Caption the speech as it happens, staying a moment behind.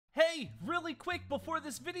Hey, really quick before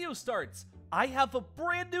this video starts, I have a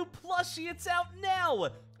brand new plushie. It's out now.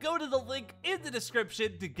 Go to the link in the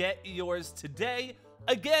description to get yours today.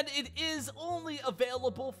 Again, it is only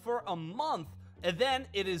available for a month, and then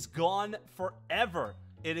it is gone forever.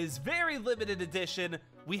 It is very limited edition.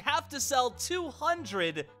 We have to sell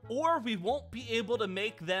 200 or we won't be able to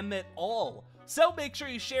make them at all. So make sure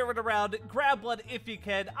you share it around, grab one if you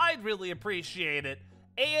can. I'd really appreciate it.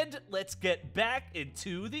 And let's get back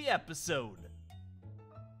into the episode.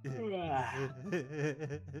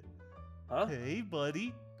 Huh? Hey,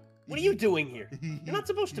 buddy. What are you doing here? You're not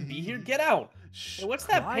supposed to be here. Get out. Shh, Hey, what's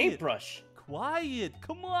that quiet. paintbrush? Quiet,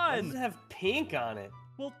 come Why on. does it have pink on it?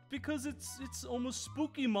 Well, because it's almost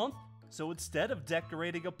spooky month, so instead of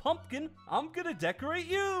decorating a pumpkin, I'm gonna decorate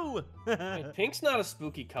you. Wait, pink's not a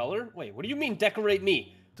spooky color. Wait, what do you mean decorate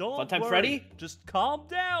me? Don't Funtime worry. Freddy? Just calm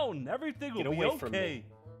down. Everything will Get be away from okay.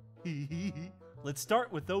 Let's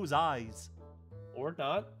start with those eyes. Or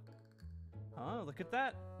not? Oh, look at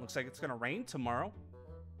that. Looks like it's gonna rain tomorrow.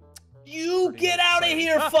 You Pretty get out of exciting.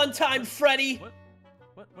 here, Funtime Freddy!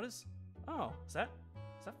 What is? Oh, is that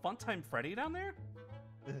Funtime Freddy down there?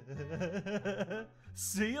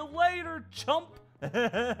 See you later, chump.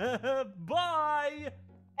 Bye.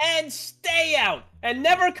 And stay out! And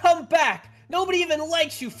never come back! Nobody even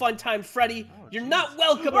likes you, Funtime Freddy! Oh, You're jeez. not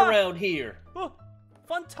welcome Ah! around here! Oh,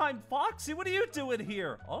 Funtime Foxy, what are you doing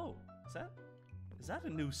here? Oh, is that a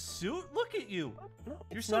new suit? Look at you. No,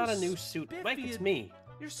 You're it's so not a new suit. Mike, spiffy it's and- me.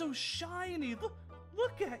 You're so shiny.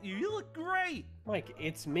 Look at you. You look great. Mike,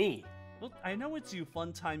 it's me. Well, I know it's you,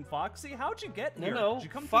 Funtime Foxy. How'd you get here? No, Did you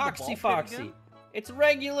come through the Foxy ball pit Foxy. again? It's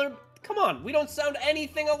regular. Come on, we don't sound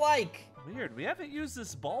anything alike. Weird. We haven't used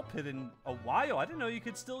this ball pit in a while. I didn't know you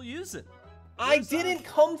could still use it. I Where's, didn't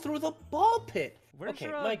come through the ball pit. Where's Okay,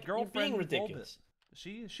 your Mike, you're girlfriend? being Ball ridiculous. Pit?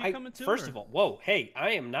 Is she coming too? First or- of all, whoa, hey,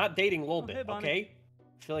 I am not dating Lolbit, hey, Bonnie. okay?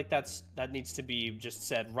 I feel like that needs to be just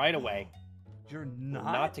said right away. You're We're not.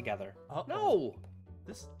 not together. Uh-oh. No.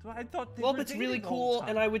 I thought they were Lolbit's really dating all the cool, time.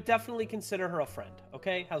 and I would definitely consider her a friend.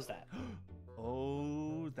 Okay, how's that?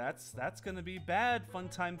 Oh, that's gonna be bad,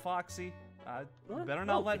 Funtime Foxy. You What? better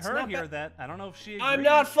No, not let it's her not hear bad. that. I don't know if she agrees. I'm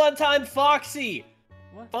not Funtime Foxy.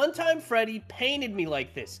 What? Funtime Freddy painted me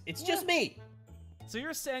like this. It's just What? me. So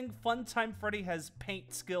you're saying Funtime Freddy has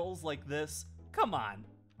paint skills like this? Come on.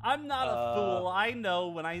 I'm not a fool. I know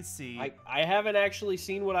when I see. I haven't actually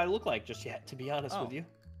seen what I look like just yet, to be honest Oh. with you.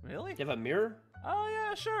 Really? Do you have a mirror? Oh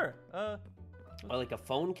yeah, sure. Or like a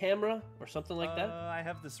phone camera or something like that? I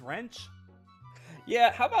have this wrench.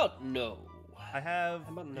 Yeah, how about no? I have.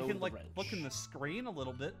 How about no You with can the like wrench? look in the screen a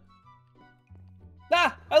little bit.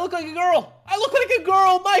 Ah! I look like a girl! I look like a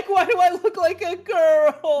girl! Mike, why do I look like a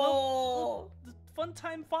girl?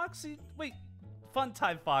 Funtime Foxy. Wait,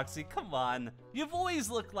 Funtime Foxy. Come on. You've always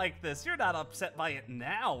looked like this. You're not upset by it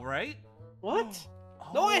now, right? What?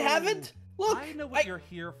 No, I haven't. Look, I know what you're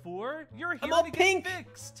here for. You're here all to pink. get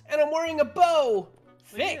fixed. And I'm wearing a bow.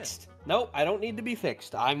 yeah. Fixed. No, I don't need to be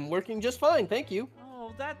fixed. I'm working just fine, thank you.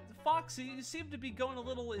 Oh, that Foxy, you seem to be going a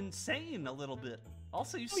little insane a little bit.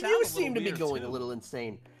 Also, you sound You a little seem to be weird, going too. a little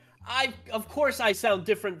insane. Of course I sound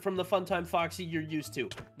different from the Funtime Foxy you're used to.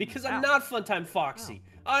 Because I'm Ow. not Funtime Foxy.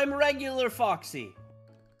 I'm regular Foxy.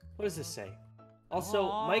 What does this say? Also,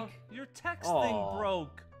 Aw, Mike. your text Aw. thing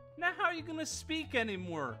broke. Now how are you gonna speak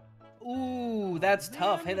anymore? Ooh, that's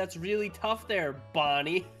tough. Man. Hey, that's really tough there,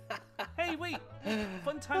 Bonnie. Hey, wait,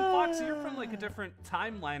 Funtime Foxy, you're from like a different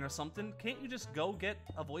timeline or something. Can't you just go get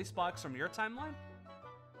a voice box from your timeline?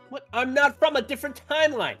 What? I'm not from a different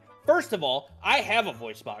timeline. First of all, I have a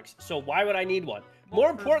voice box, so why would I need one? Well, More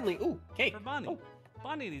for- importantly, ooh, cake. For Bonnie. Oh,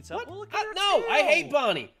 Bonnie needs help. what? Well, look at her No, I tail. hate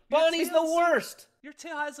Bonnie. Your Bonnie's the tail's- worst. Your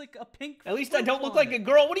tail has like a pink. At least I flip don't look on like it. a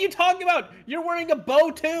girl. What are you talking about? You're wearing a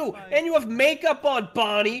bow too, Fine. and you have makeup on,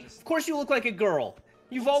 Bonnie. Of course you look like a girl.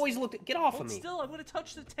 You've always looked. Get off Hold of me. still, I would have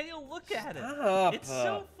touched the tail. Look at it. Stop. It's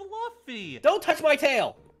so fluffy. Don't touch my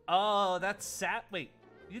tail. Oh, that's Wait,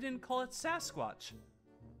 you didn't call it Sasquatch.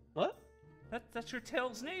 What? That's your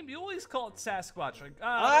tail's name. You always call it Sasquatch.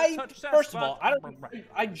 Like, First of all,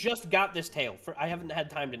 I just got this tail. I haven't had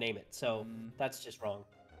time to name it, so that's just wrong.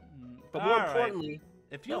 But more All right. importantly,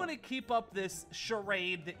 If you no. want to keep up this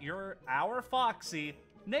charade that you're our Foxy,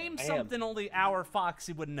 name I am. something only our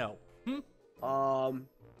Foxy would know.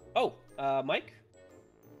 Mike,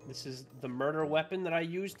 this is the murder weapon that I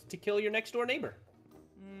used to kill your next door neighbor.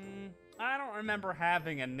 I don't remember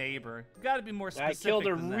having a neighbor. You gotta be more I specific killed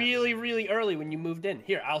her than that. really, really early when you moved in.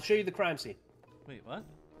 Here, I'll show you the crime scene. Wait, what?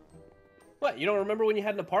 What, you don't remember when you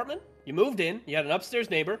had an apartment? You moved in, you had an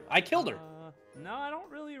upstairs neighbor, I killed her. No, I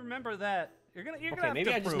don't really remember that. You're gonna Okay, have maybe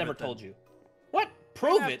to I just prove never it then. told you. What?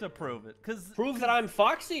 Prove have it. to prove it, cause Prove that I'm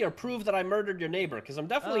Foxy, or prove that I murdered your neighbor? Because I'm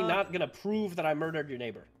definitely not gonna prove that I murdered your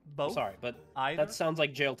neighbor. Both. Sorry, but Either? that sounds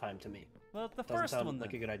like jail time to me. Well, the Doesn't first sound one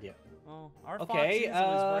like then. a good idea. Well, our Okay, Foxy is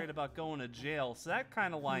always worried about going to jail, so that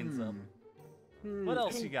kind of lines up. What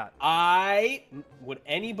else you got? Would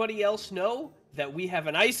anybody else know that we have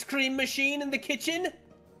an ice cream machine in the kitchen?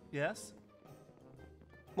 Yes.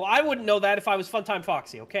 Well, I wouldn't know that if I was Funtime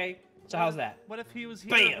Foxy, okay? So how's that? What if he was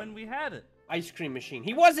here Bam! when we had it? Ice cream machine.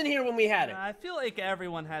 He wasn't here when we had it. I feel like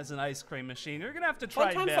everyone has an ice cream machine. You're gonna have to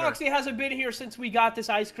try Funtime better. Foxy hasn't been here since we got this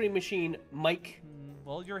ice cream machine, Mike.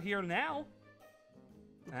 Well, you're here now.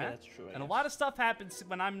 Okay, that's true. And a lot of stuff happens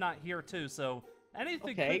when I'm not here too, so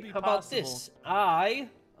anything could be how about possible. this?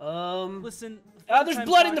 Listen. There's Funtime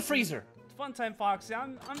blood in the Foxy- freezer. Funtime Foxy,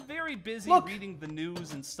 I'm very busy Look. reading the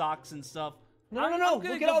news and stocks and stuff. No. I'm gonna Look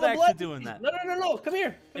at go all the back blood. to doing that. No. Come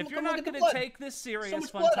here. If you're come not look at the gonna blood. take this serious,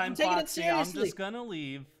 much blood. I'm Funtime taking it Foxy, I'm seriously. just gonna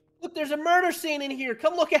leave. Look, there's a murder scene in here.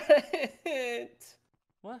 Come look at it.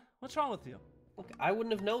 What? What's wrong with you? Look, I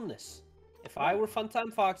wouldn't have known this. If I were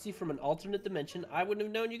Funtime Foxy from an alternate dimension, I wouldn't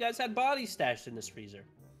have known you guys had bodies stashed in this freezer.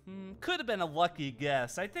 Could have been a lucky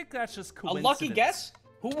guess. I think that's just A coincidence. lucky guess?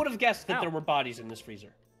 Who would have guessed that Ow. there were bodies in this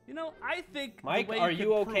freezer? You know, I think. Mike, the way are you you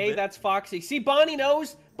could okay? prove it- That's Foxy. See, Bonnie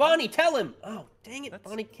knows. Bonnie, tell him. Oh, dang it.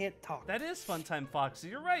 Bonnie can't talk. That is Funtime Foxy.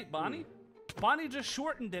 You're right, Bonnie. Bonnie just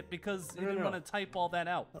shortened it because he didn't want to type all that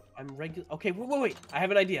out. I'm regular. Okay, wait. I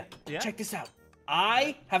have an idea. Yeah? Check this out.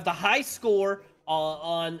 I have the high score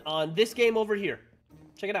on this game over here.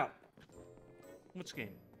 Check it out. Which game?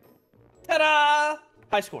 Ta-da!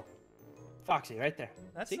 High score. Foxy, right there.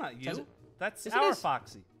 That's See? not Says you. it. That's Yes, it our is.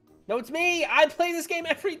 Foxy. No, it's me. I play this game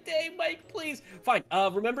every day, Mike. Please. Fine.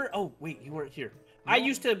 Remember? Oh, wait. You weren't here. I No.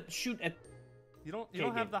 used to shoot at. You don't Okay,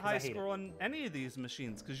 have the 'cause I high hate it. score on any of these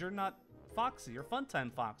machines because you're not Foxy. You're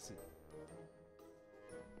Funtime Foxy.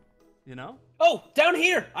 You know? Oh, down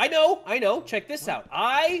here. I know. Check this out.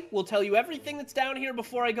 I will tell you everything that's down here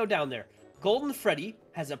before I go down there. Golden Freddy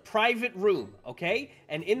has a private room, okay?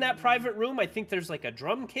 And in that private room, I think there's like a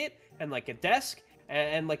drum kit and like a desk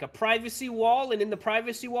and like a privacy wall. And in the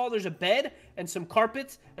privacy wall, there's a bed and some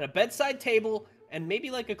carpets and a bedside table and maybe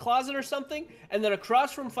like a closet or something. And then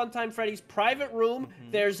across from Funtime Freddy's private room,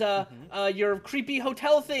 there's your creepy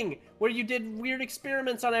hotel thing where you did weird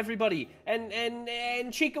experiments on everybody.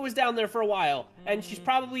 And Chica was down there for a while, and she's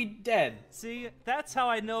probably dead. See, that's how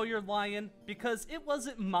I know you're lying, because it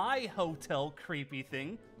wasn't my hotel creepy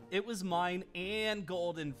thing. It was mine and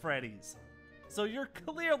Golden Freddy's. So you're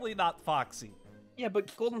clearly not Foxy. Yeah,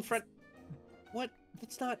 but Golden Fred... What?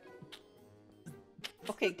 That's not...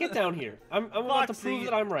 Okay, get down here. I'm about to Foxy. prove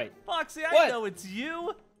that I'm right. Foxy, I What? know it's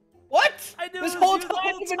you. What? I knew This it was whole you the time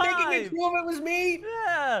whole you've been making me time. prove it was me?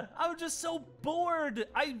 Yeah, I was just so bored.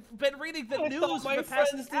 I've been reading the I news thought for my the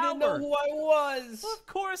past friends hour. didn't know who I was. Well, of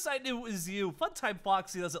course I knew it was you. Funtime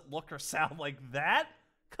Foxy doesn't look or sound like that.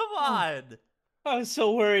 Come on. I was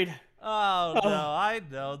so worried. Oh, no, I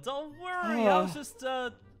know. Don't worry. I was just,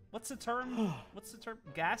 what's the term?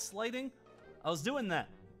 Gaslighting? I was doing that.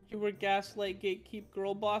 You were gaslight gatekeep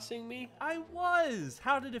girl bossing me? I was.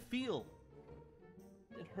 How did it feel?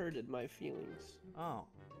 It hurted my feelings. Oh.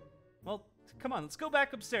 Well, come on. Let's go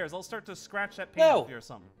back upstairs. I'll start to scratch that paint No. off you or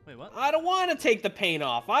something. Wait, what? I don't want to take the paint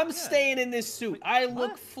off. I'm staying in this suit. Wait, I what?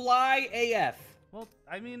 look fly AF. Well,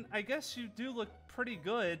 I mean, I guess you do look pretty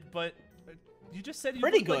good, but you just said you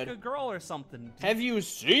Pretty look like good. a girl or something. Have you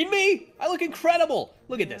seen me? I look incredible.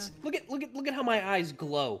 Look at this. Look at how my eyes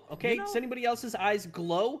glow. Okay? You know- Does anybody else's eyes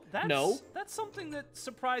glow? No. That's something that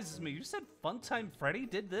surprises me. You said Funtime Freddy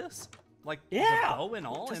did this? Like, Yeah. the bow and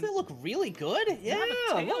all? Doesn't and it look really good? you Yeah. have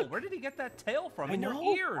a tail. Look. Where did he get that tail from? I And know,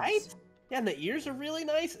 your ears. right? Yeah, and the ears are really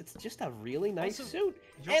nice. It's just a really nice Also, suit.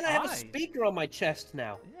 your And I have a eye. speaker on my chest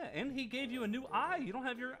now. Yeah, and he gave you a new eye. You don't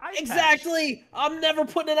have your eye patch. Exactly! I'm never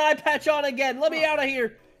putting an eye patch on again. Let me out of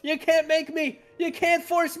here. You can't make me. You can't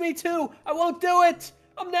force me to. I won't do it.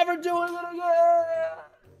 I'm never doing it again.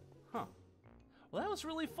 Huh. Well, that was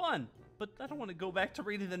really fun. But I don't want to go back to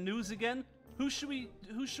reading the news again. Who should we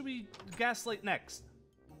gaslight next?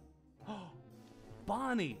 Oh,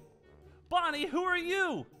 Bonnie. Bonnie, who are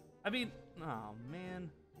you? I mean, oh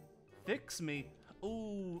man. Fix me.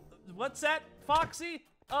 Ooh, what's that? Foxy?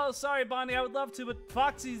 Oh, sorry, Bonnie. I would love to, but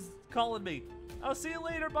Foxy's calling me. I'll see you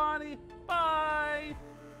later, Bonnie. Bye.